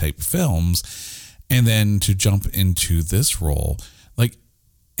 sappy type films. And then to jump into this role, like,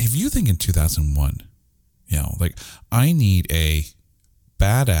 if you think in 2001, I need a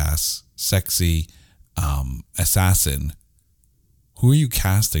badass, sexy assassin. Who are you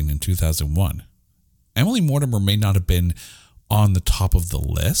casting in 2001? Emily Mortimer may not have been on the top of the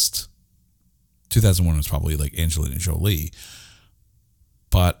list. 2001 was probably like Angelina Jolie.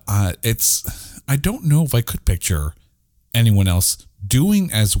 But I don't know if I could picture anyone else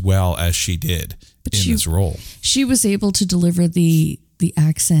doing as well as she did this role. She was able to deliver the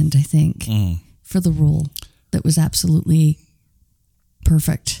accent, I think, for the role that was absolutely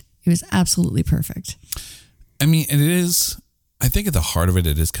perfect. It was absolutely perfect. I mean, and it is, I think at the heart of it,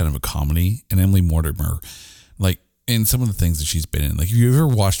 it is kind of a comedy. And Emily Mortimer, like, in some of the things that she's been in, like, if you ever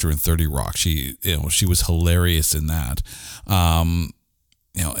watched her in 30 Rock, she was hilarious in that.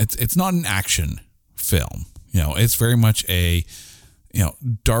 It's not an action film. It's very much a,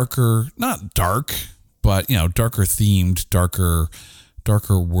 darker, not dark, but, darker themed,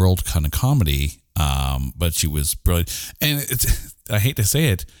 darker world kind of comedy. But she was brilliant. And I hate to say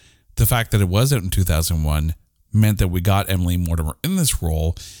it, the fact that it was out in 2001 meant that we got Emily Mortimer in this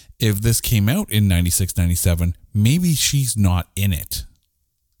role. If this came out in 96, 97, maybe she's not in it.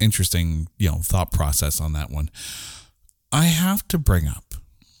 Interesting, thought process on that one. I have to bring up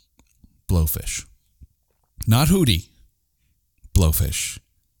Blowfish. Not Hootie. Blowfish.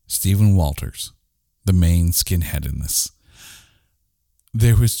 Stephen Walters, the main skinhead in this.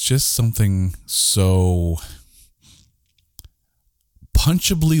 There was just something so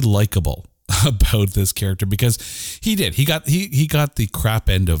punchably likable about this character, because he got the crap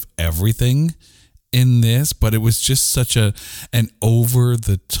end of everything, in this, but it was just such an over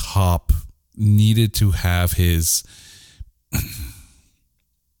the top, needed to have his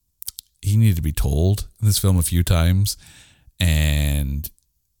he needed to be told in this film a few times, and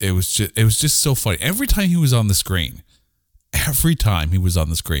it was just so funny. Every time he was on the screen,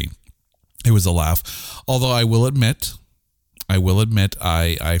 it was a laugh. Although I will admit,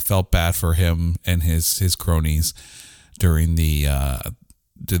 I felt bad for him and his cronies during the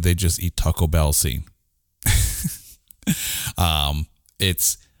did they just eat Taco Bell scene.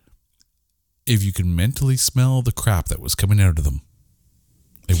 It's, if you can mentally smell the crap that was coming out of them,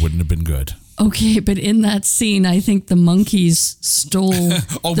 it wouldn't have been good. Okay, but in that scene, I think the monkeys stole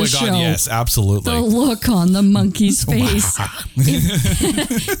oh the my show. God, yes, absolutely. The look on the monkey's face.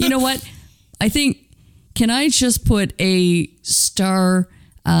 You know what? I think, can I just put a star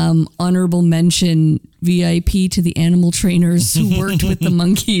honorable mention VIP to the animal trainers who worked with the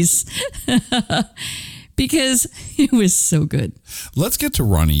monkeys? Because it was so good. Let's get to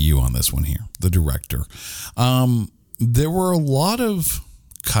Ronnie Yu on this one here, the director. There were a lot of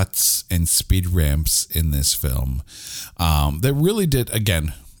cuts and speed ramps in this film that really did,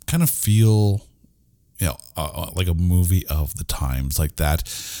 again, kind of feel, like a movie of the times, like that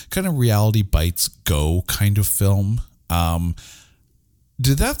kind of reality bites go kind of film.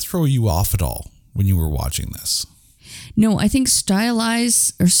 Did that throw you off at all when you were watching this? No, I think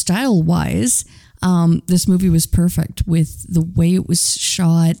style-wise, this movie was perfect with the way it was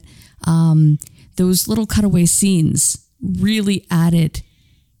shot. Those little cutaway scenes really added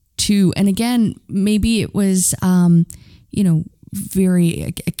to, and again, maybe it was,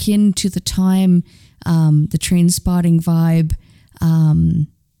 very akin to the time, the Trainspotting vibe.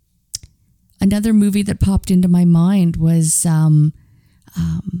 Another movie that popped into my mind was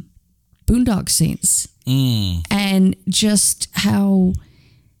Boondock Saints. And just how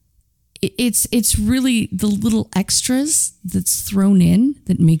it's really the little extras that's thrown in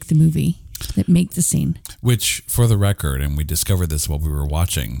that make the movie, that make the scene. Which, for the record, and we discovered this while we were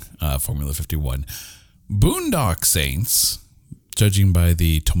watching Formula 51, Boondock Saints, judging by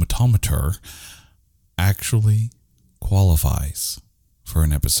the tomatometer, actually qualifies for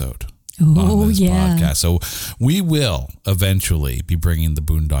an episode on this podcast. So we will eventually be bringing the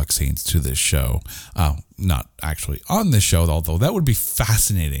Boondock Saints to this show. Not actually on this show, although that would be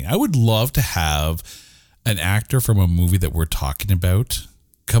fascinating. I would love to have an actor from a movie that we're talking about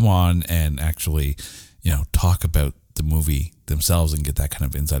come on and actually, talk about the movie themselves and get that kind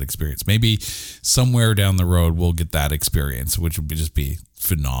of inside experience. Maybe somewhere down the road we'll get that experience, which would just be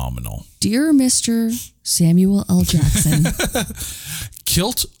phenomenal. Dear Mr. Samuel L. Jackson.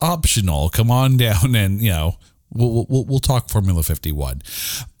 Kilt optional. Come on down and, we'll talk Formula 51.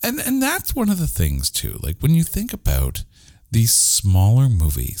 And that's one of the things too. Like when you think about these smaller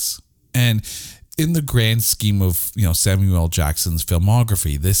movies, and in the grand scheme of, Samuel L. Jackson's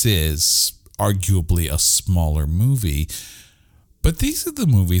filmography, this is arguably a smaller movie. But these are the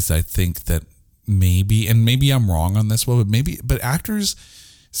movies I think that maybe I'm wrong on this one, but actors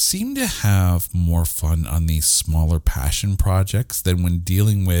seem to have more fun on these smaller passion projects than when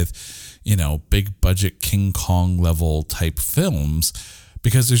dealing with, big budget King Kong level type films,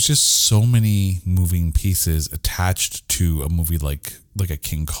 because there's just so many moving pieces attached to a movie like a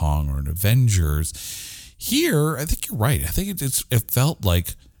King Kong or an Avengers. Here, I think you're right. I think it felt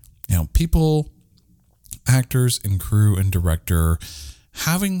like, people, actors and crew and director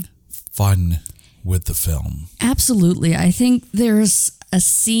having fun with the film. Absolutely. I think there's a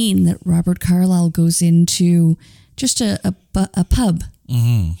scene that Robert Carlyle goes into, just a pub.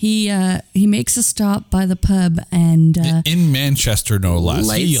 Mm-hmm. He makes a stop by the pub and in Manchester, no less.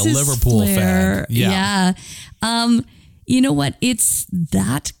 He a Liverpool fan. Yeah. You know what? It's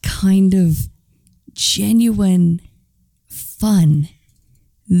that kind of genuine fun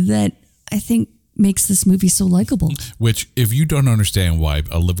that I think makes this movie so likable. Which, if you don't understand why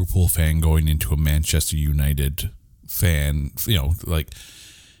a Liverpool fan going into a Manchester United fan,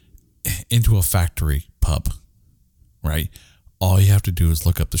 into a factory pub, right? All you have to do is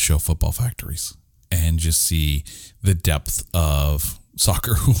look up the show Football Factories and just see the depth of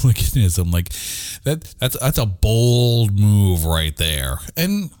soccer hooliganism. Like that's a bold move right there.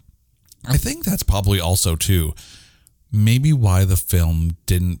 And I think that's probably also too maybe why the film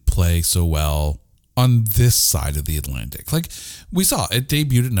didn't play so well on this side of the Atlantic. Like we saw, it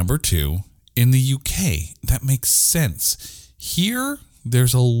debuted at number 2 in the UK. That makes sense. Here,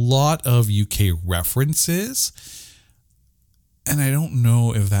 there's a lot of UK references, and I don't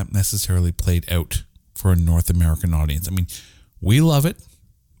know if that necessarily played out for a North American audience. I mean, we love it,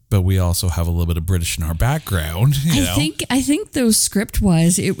 but we also have a little bit of British in our background. I think though script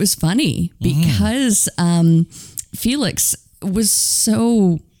wise, it was funny because Felix was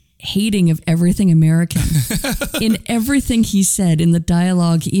so hating of everything American in everything he said in the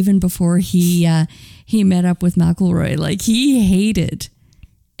dialogue, even before he met up with McElroy. Like, he hated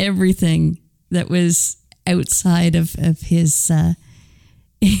everything that was outside of his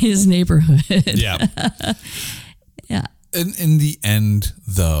neighborhood. Yeah. Yeah. And in the end,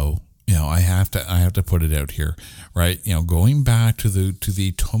 though, I have to put it out here, right? Going back to the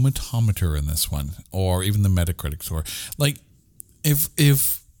tomatometer in this one, or even the Metacritic score, like,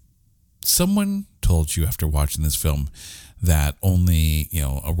 if someone told you after watching this film that only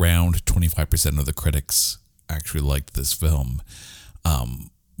around 25% of the critics actually liked this film,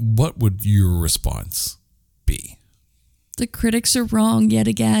 what would your response be? The critics are wrong yet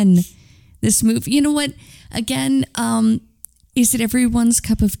again. This movie, you know what? Again, is it everyone's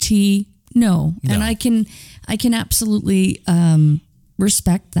cup of tea? No. And I can absolutely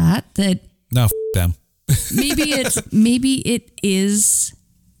respect that. No, them. maybe it is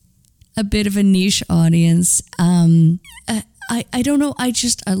a bit of a niche audience. I don't know. I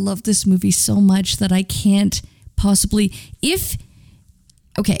love this movie so much that I can't possibly,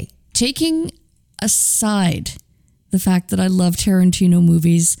 taking aside the fact that I love Tarantino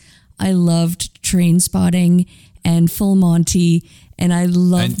movies, I loved Trainspotting and Full Monty, and I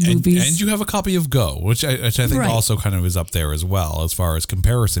love movies. And you have a copy of Go, which I think also kind of is up there as well as far as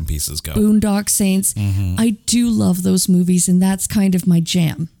comparison pieces go. Boondock Saints. I do love those movies, and that's kind of my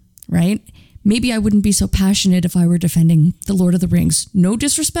jam, right? Maybe I wouldn't be so passionate if I were defending The Lord of the Rings. No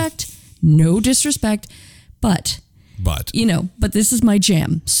disrespect, but this is my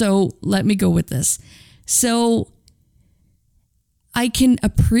jam. So let me go with this. So I can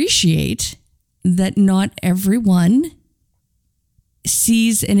appreciate that not everyone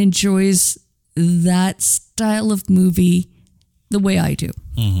sees and enjoys that style of movie the way I do.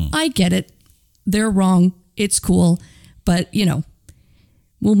 I get it. They're wrong. It's cool. But,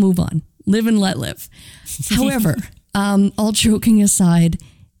 we'll move on. Live and let live. However, all joking aside,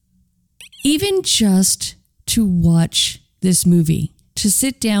 even just to watch this movie, to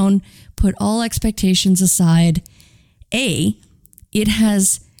sit down, put all expectations aside, it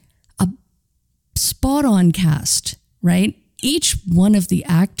has a spot on cast, right? Each one of the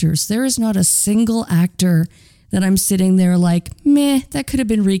actors, there is not a single actor that I'm sitting there like, meh, that could have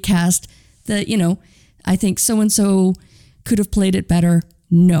been recast. That, I think so-and-so could have played it better.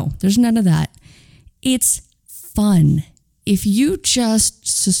 No, there's none of that. It's fun. If you just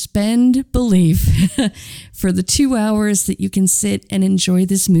suspend belief for the 2 hours that you can sit and enjoy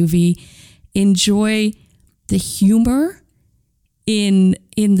this movie, enjoy the humor in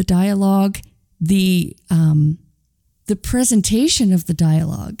the dialogue, the presentation of the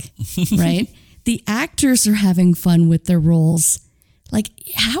dialogue, right? The actors are having fun with their roles. Like,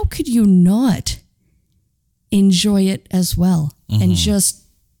 how could you not enjoy it as well and just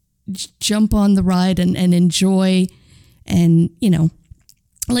jump on the ride and enjoy? And,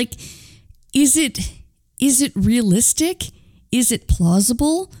 like, is it realistic? Is it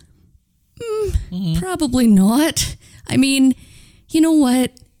plausible? Probably not. I mean, you know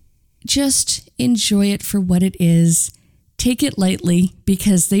what? Just enjoy it for what it is. Take it lightly,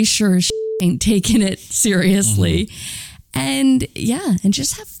 because they sure as ain't taking it seriously. And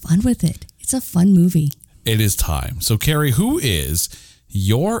just have fun with it. It's a fun movie. It is time. So, Carrie, who is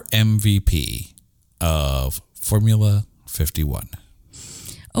your MVP of Formula 51?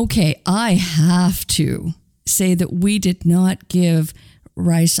 Okay, I have to say that we did not give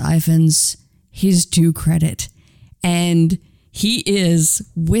Rhys Ifans his due credit. And he is,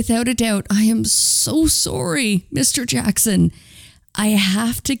 without a doubt, I am so sorry, Mr. Jackson. I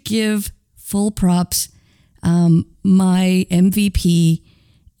have to give full props. My MVP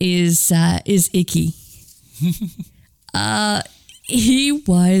is Icky. He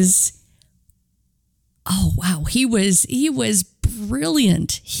was, oh wow, he was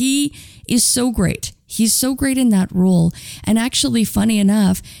brilliant. He is so great. He's so great in that role. And actually, funny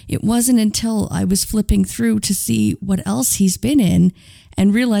enough, it wasn't until I was flipping through to see what else he's been in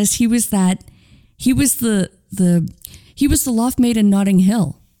and realized he was the loft mate in Notting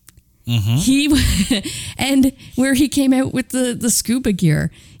Hill. And where he came out with the scuba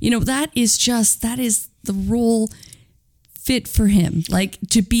gear, that is the role fit for him, like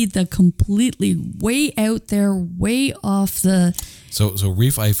to be the completely way out there, way off the. So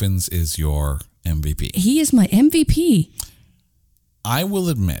Rhys Ifans is your MVP. He is my MVP. I will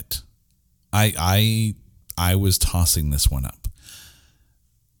admit, I was tossing this one up,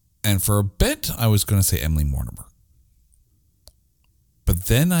 and for a bit I was going to say Emily Mortimer, but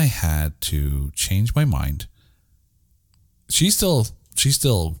then I had to change my mind. She still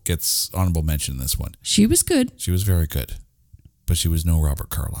gets honorable mention in this one. She was good. She was very good, but she was no Robert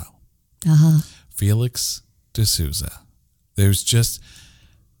Carlyle. Felix D'Souza. There's just,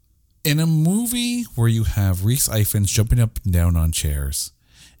 in a movie where you have Rhys Ifans jumping up and down on chairs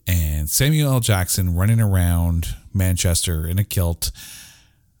and Samuel L. Jackson running around Manchester in a kilt,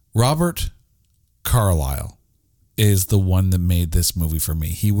 Robert Carlyle is the one that made this movie for me.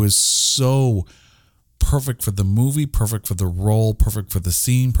 He was so perfect for the movie, perfect for the role, perfect for the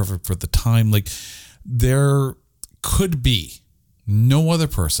scene, perfect for the time. Like, there could be no other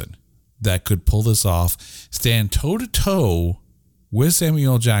person that could pull this off, stand toe-to-toe with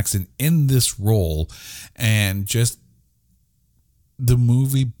Samuel L. Jackson in this role, and just the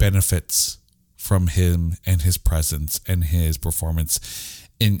movie benefits from him and his presence and his performance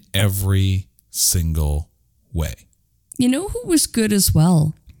in every single way. You know who was good as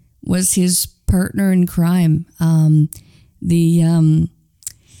well was his partner in crime, the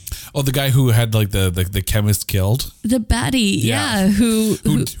guy who had like the chemist killed, the baddie,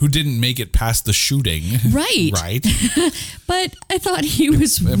 who didn't make it past the shooting, right. But I thought he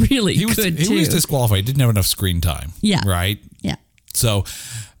was really good too. He was disqualified. He didn't have enough screen time. Yeah, right. Yeah. So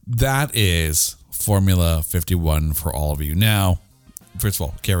that is Formula 51 for all of you. Now, first of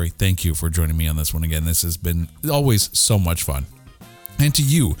all, Carrie, thank you for joining me on this one again. This has been always so much fun. And to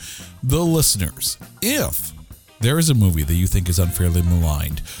you, the listeners, if there is a movie that you think is unfairly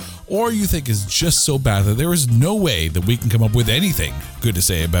maligned, or you think is just so bad that there is no way that we can come up with anything good to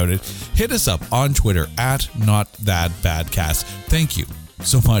say about it, hit us up on Twitter at NotThatBadCast. Thank you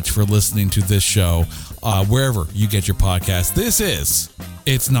so much for listening to this show, wherever you get your podcast. This is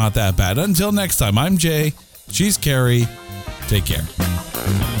It's Not That Bad. Until next time, I'm Jay. She's Carrie. Take care.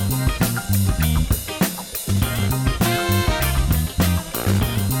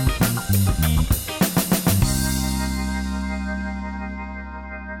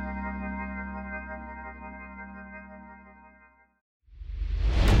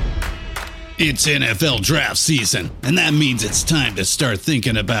 It's NFL draft season, and that means it's time to start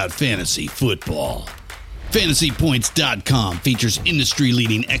thinking about fantasy football. FantasyPoints.com features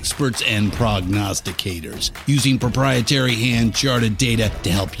industry-leading experts and prognosticators using proprietary hand-charted data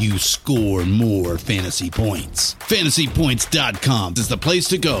to help you score more fantasy points. FantasyPoints.com is the place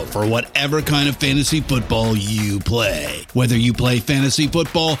to go for whatever kind of fantasy football you play. Whether you play fantasy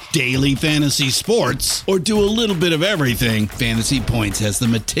football, daily fantasy sports, or do a little bit of everything, Fantasy Points has the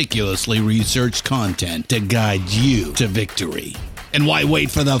meticulously researched content to guide you to victory. And why wait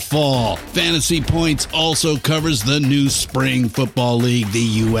for the fall? Fantasy Points also covers the new spring football league, the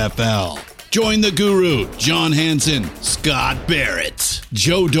UFL. Join the guru, John Hansen, Scott Barrett,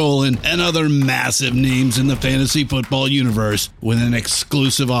 Joe Dolan, and other massive names in the fantasy football universe with an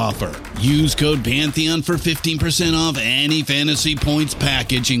exclusive offer. Use code Pantheon for 15% off any Fantasy Points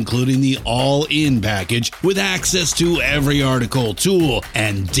package, including the all-in package, with access to every article, tool,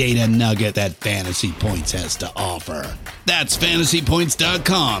 and data nugget that Fantasy Points has to offer. That's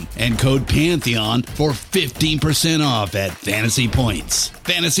FantasyPoints.com and code Pantheon for 15% off at Fantasy Points.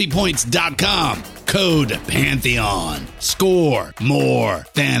 FantasyPoints.com, code Pantheon. Score more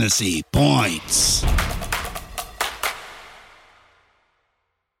fantasy points.